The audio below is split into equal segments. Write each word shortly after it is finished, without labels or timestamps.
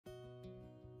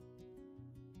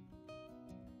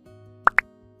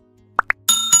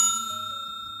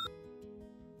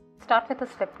start with a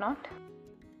slip knot.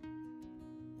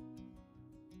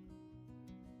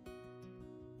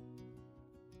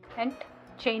 And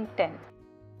chain 10.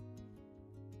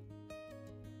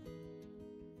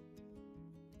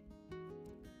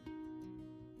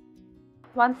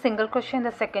 One single crochet in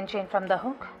the second chain from the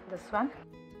hook, this one.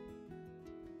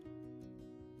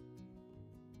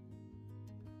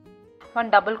 One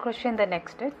double crochet in the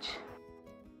next stitch.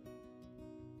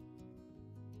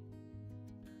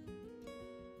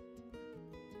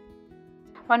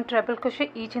 One treble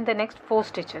crochet each in the next 4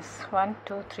 stitches. 1,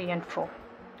 2, 3 and 4.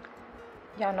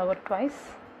 Yarn over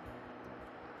twice.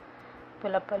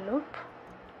 Pull up a loop.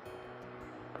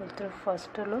 Pull through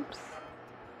first 2 loops.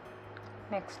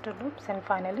 Next 2 loops and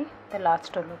finally the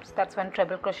last 2 loops. That's one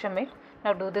treble crochet made.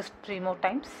 Now do this 3 more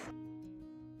times.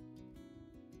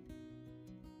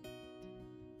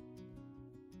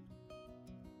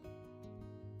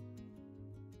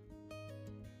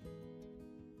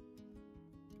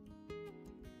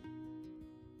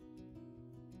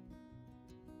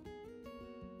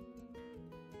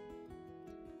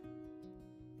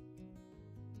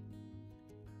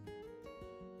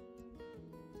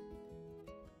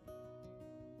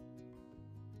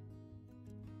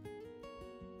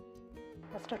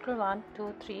 That's total 1,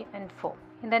 2, 3 and 4.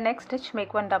 In the next stitch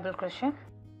make one double crochet.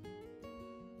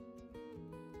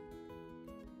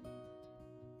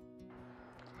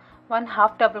 One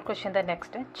half double crochet in the next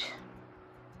stitch.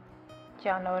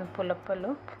 Yarn over and pull up a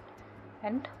loop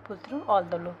and pull through all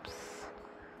the loops.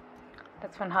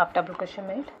 That's one half double crochet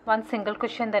made. One single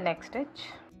crochet in the next stitch.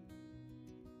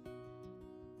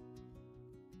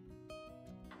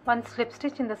 One slip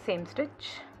stitch in the same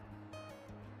stitch.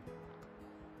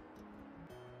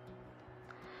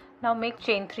 Now make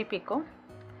chain 3 picot,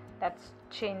 that's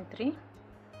chain 3,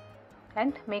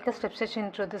 and make a slip stitch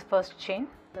into this first chain,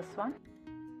 this one.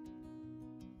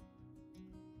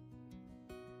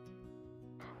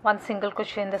 One single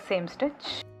crochet in the same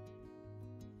stitch.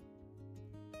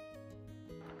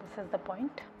 This is the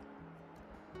point.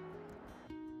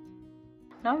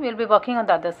 Now we will be working on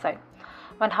the other side.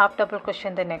 One half double crochet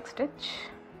in the next stitch.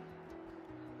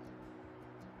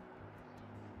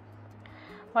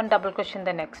 One double crochet in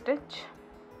the next stitch.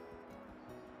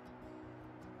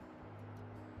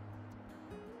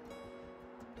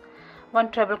 One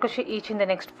treble crochet each in the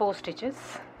next 4 stitches.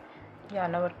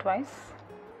 Yarn over twice.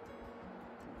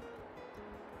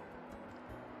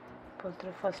 Pull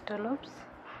through first 2 loops,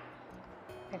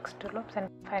 next 2 loops and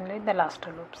finally the last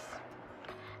 2 loops.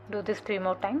 Do this 3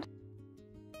 more times.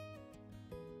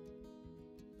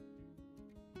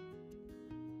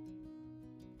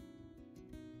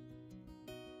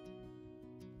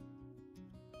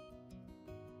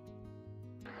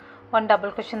 One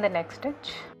double crochet in the next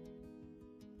stitch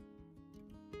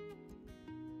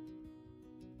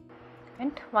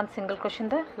and one single crochet in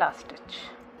the last stitch.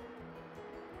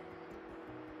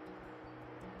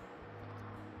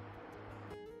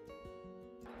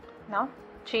 Now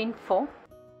chain 4.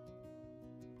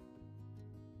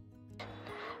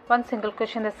 One single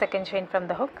crochet in the second chain from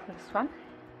the hook, this one,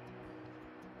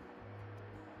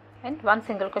 and one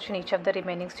single crochet in each of the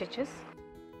remaining stitches.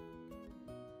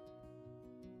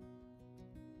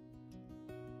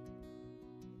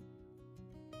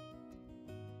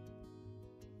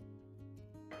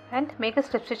 And make a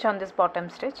slip stitch on this bottom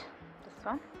stitch, this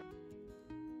one.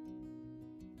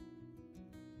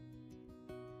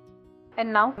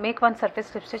 And now make one surface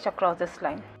slip stitch across this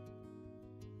line.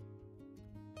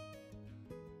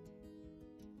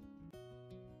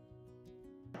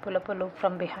 Pull up a loop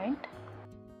from behind.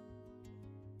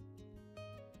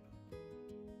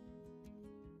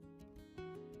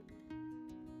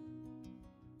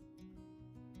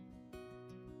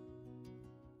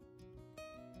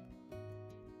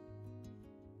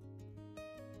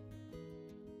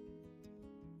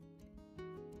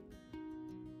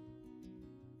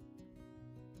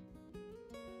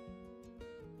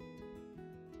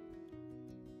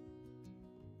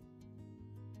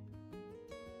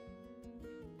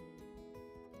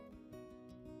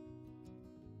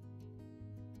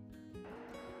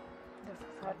 This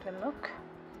is how it will look.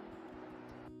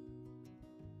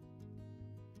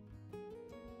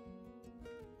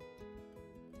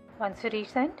 Once you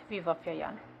reach the end, weave off your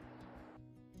yarn.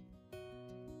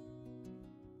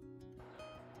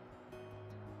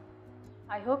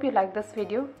 I hope you like this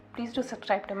video. Please do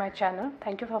subscribe to my channel.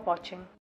 Thank you for watching.